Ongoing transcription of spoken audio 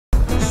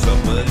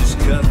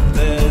cut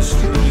their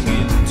string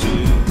in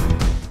two.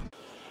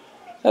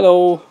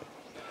 Hello!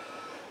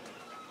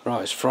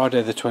 Right, it's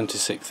Friday the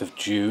 26th of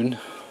June,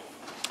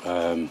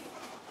 and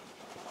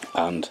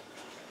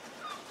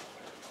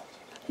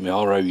my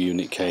RO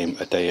unit came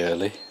a day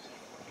early.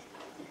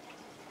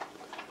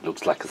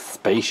 Looks like a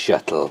space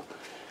shuttle.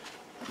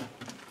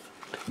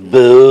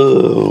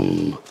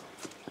 Boom!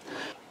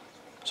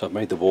 So I've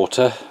made the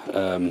water,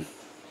 and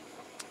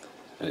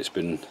it's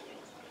been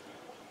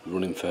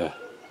running for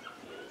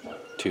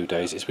 2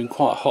 days. It's been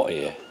quite hot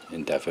here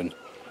in Devon,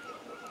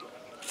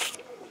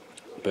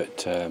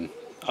 but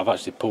I've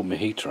actually pulled my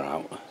heater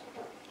out.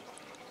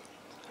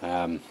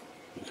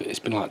 It's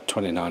been like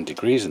 29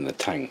 degrees in the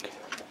tank.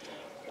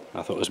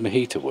 I thought, was my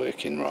heater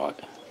working right?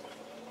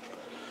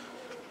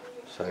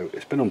 So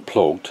it's been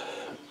unplugged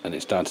and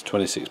it's down to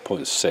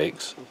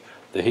 26.6.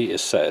 The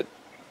heater's set at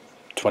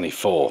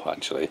 24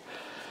 actually.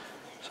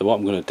 So what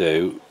I'm going to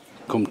do,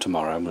 come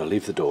tomorrow, I'm going to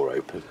leave the door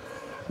open.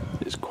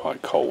 It's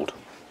quite cold.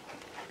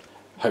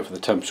 Hopefully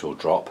the temperature will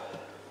drop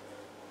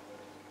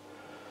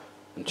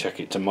and check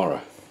it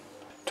tomorrow.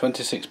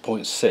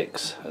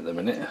 26.6 at the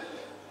minute.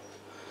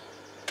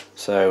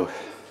 So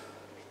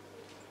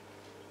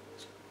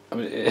I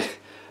mean,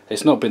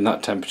 it's not been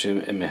that temperature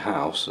in my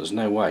house. There's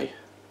no way.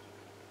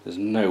 There's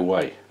no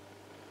way.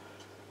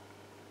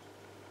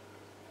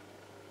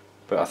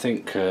 But I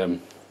think it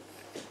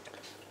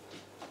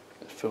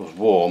feels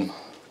warm.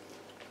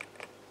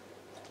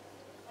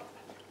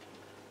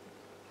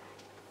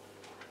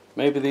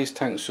 Maybe these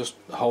tanks just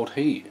hold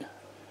heat.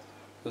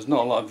 There's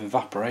not a lot of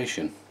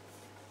evaporation.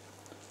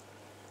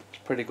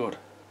 It's pretty good.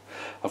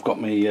 I've got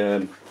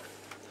my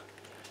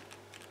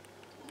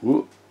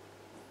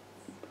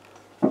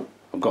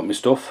I've got my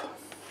stuff,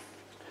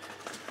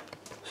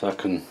 so I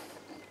can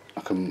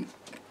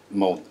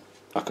mould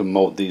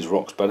these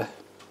rocks better.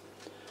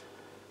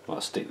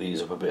 Might stick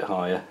these up a bit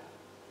higher.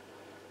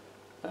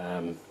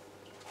 But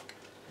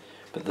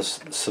the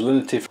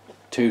salinity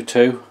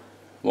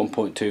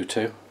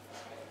 1.22.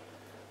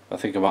 I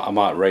think I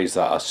might raise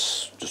that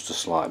just a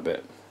slight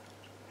bit.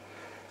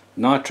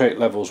 Nitrate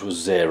levels was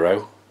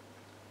 0,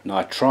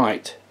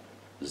 nitrite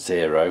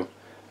 0,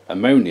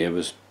 ammonia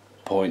was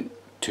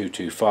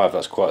 0.225.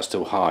 That's quite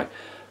still high.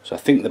 So I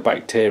think the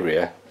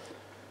bacteria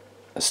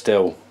are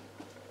still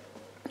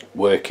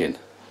working.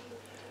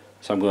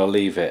 So I'm going to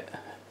leave it.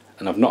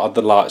 And I've not had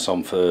the lights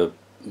on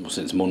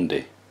since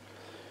Monday.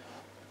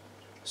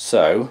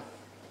 So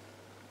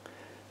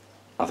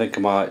I think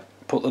I might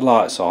put the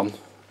lights on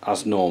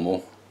as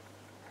normal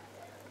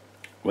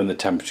when the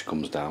temperature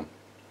comes down.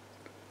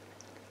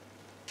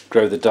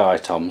 Grow the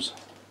diatoms,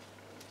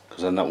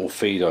 because then that will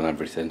feed on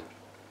everything.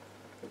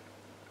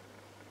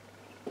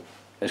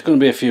 It's going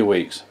to be a few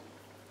weeks.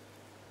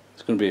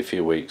 It's going to be a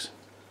few weeks.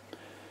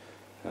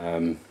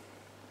 But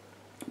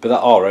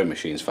that RO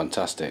machine is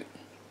fantastic.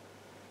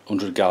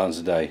 100 gallons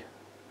a day.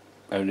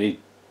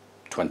 Only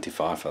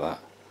 25 for that.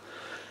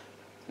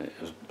 It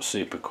was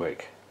super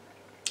quick.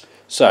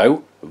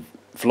 So,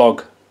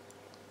 vlog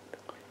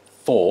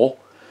 4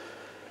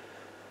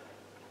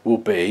 will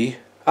be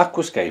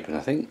aquascaping, I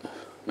think.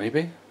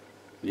 Maybe.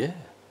 Yeah.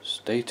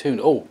 Stay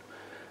tuned. Oh,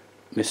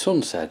 my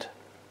son said,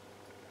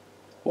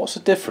 what's the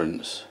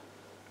difference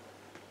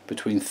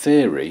between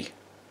theory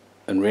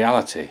and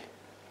reality?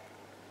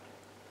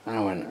 And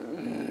I went,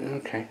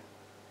 okay.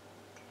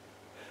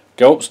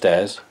 Go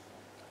upstairs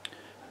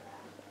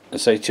and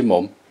say to your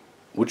mum,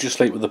 would you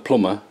sleep with a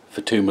plumber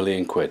for 2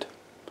 million quid?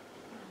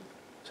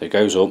 So he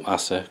goes up,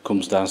 asks her,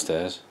 comes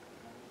downstairs.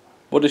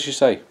 What does she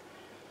say?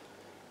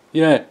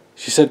 Yeah,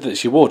 she said that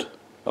she would.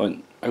 I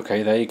went,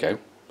 okay, there you go.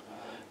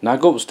 Now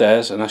go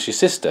upstairs and ask your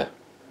sister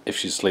if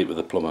she'd sleep with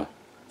a plumber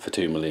for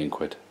 2 million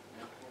quid.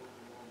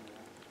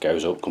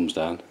 Goes up, comes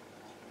down.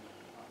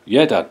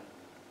 Yeah, Dad,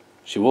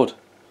 she would.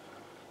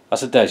 I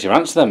said, there's your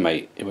answer then,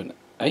 mate. He went,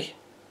 eh?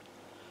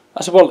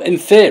 I said, well, in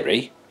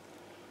theory,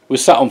 we're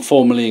sat on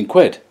 4 million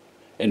quid.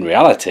 In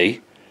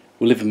reality,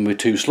 we're living with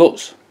 2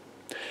 sluts.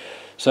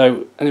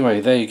 So, anyway,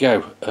 there you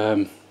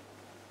go.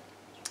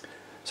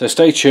 So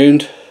stay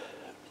tuned,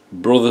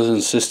 brothers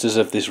and sisters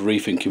of this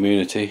reefing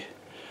community,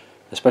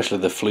 especially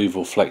the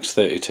Fluval Flex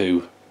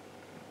 32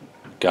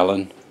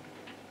 gallon.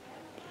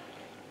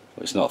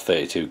 It's not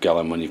 32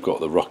 gallon when you've got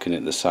the rock in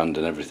it, the sand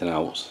and everything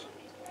else.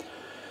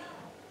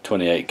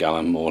 28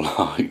 gallon more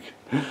like.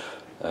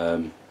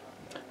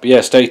 But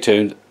yeah, stay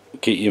tuned,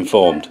 keep you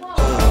informed.